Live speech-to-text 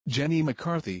Jenny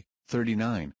McCarthy,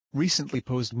 39, recently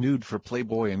posed nude for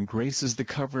Playboy and graces the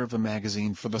cover of the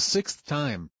magazine for the 6th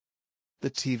time.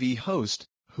 The TV host,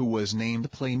 who was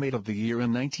named Playmate of the Year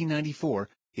in 1994,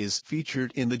 is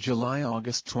featured in the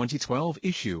July-August 2012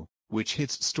 issue, which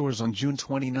hits stores on June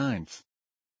 29.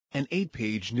 An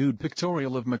 8-page nude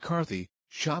pictorial of McCarthy,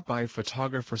 shot by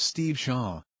photographer Steve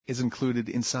Shaw, is included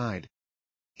inside.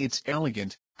 "It's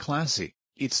elegant, classy,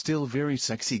 it's still very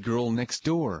sexy girl next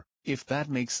door, if that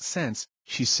makes sense,"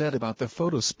 she said about the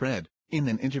photo spread, in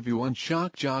an interview on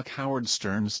jock Howard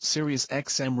Stern's Sirius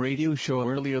XM radio show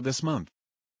earlier this month.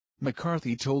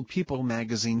 McCarthy told People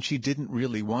magazine she didn't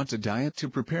really want to diet to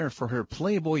prepare for her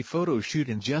Playboy photo shoot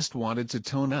and just wanted to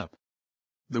tone up.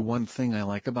 "The one thing I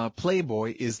like about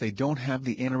Playboy is they don't have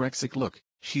the anorexic look,"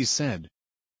 she said.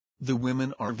 "The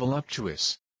women are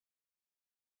voluptuous,